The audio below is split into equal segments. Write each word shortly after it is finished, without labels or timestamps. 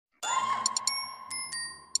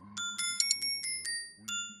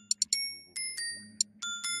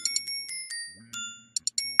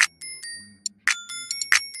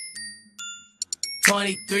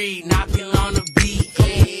23, knocking on the beat.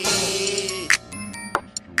 Hey.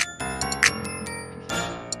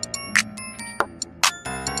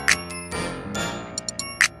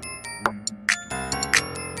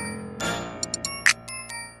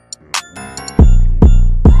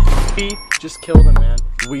 We just killed a man.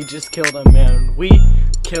 We just killed a man. We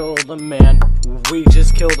killed a man. We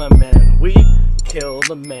just killed a man. We killed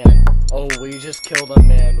a man. Oh, we just killed a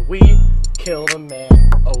man. We killed a man.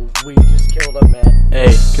 Oh, we just killed a man.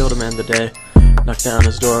 Hey, killed a man today. Knocked down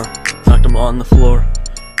his door. Knocked him on the floor.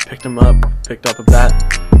 Picked him up. Picked up a bat.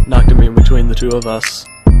 Knocked him in between the two of us.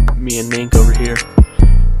 Me and Nink over here.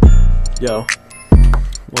 Yo,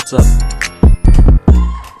 what's up?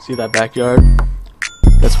 See that backyard?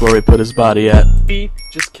 That's where we put his body at. We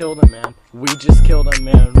just killed a man. We just killed a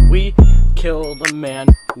man. We killed a man.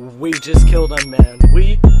 We just killed a man.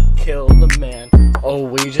 We killed a man. Oh,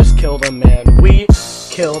 we just killed a man. We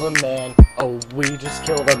killed a man. Oh, we just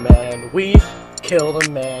killed a man. We killed a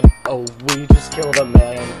man. Oh, we just killed a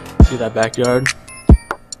man. See that backyard?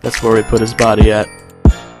 That's where we put his body at.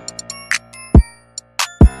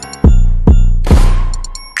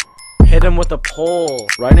 Hit him with a pole,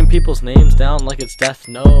 writing people's names down like it's Death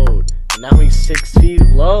Note. And now he's 6 feet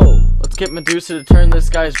low. Let's get Medusa to turn this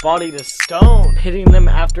guy's body to stone. Hitting them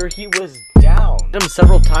after he was down. Hit him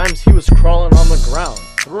several times, he was crawling on the ground.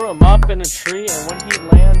 Threw him up in a tree, and when he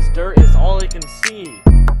lands, dirt is all he can see.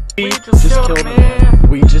 We just killed a man.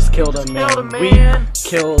 We just killed a man. We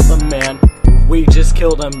killed a man. We just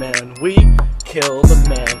killed a man. We killed a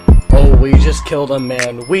man. Oh, we just killed a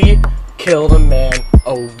man. We killed a man.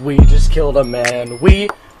 Oh, we just killed a man. We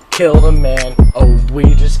killed a man. Oh,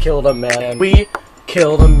 we just killed a man. We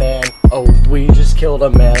killed a man. Oh, we just killed a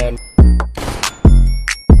man.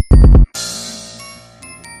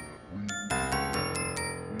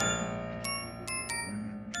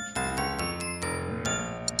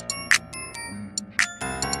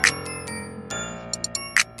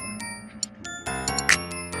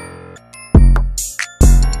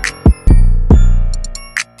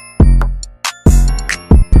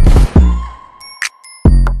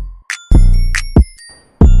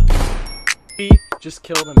 We just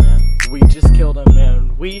killed a man. We just killed a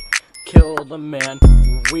man. We killed a man.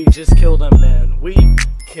 We just killed a man. We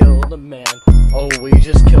killed a man. Oh, we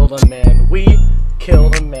just killed a man. We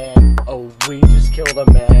killed a man. Oh, we just killed a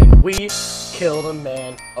man. We killed a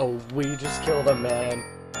man. Oh, we just killed a man.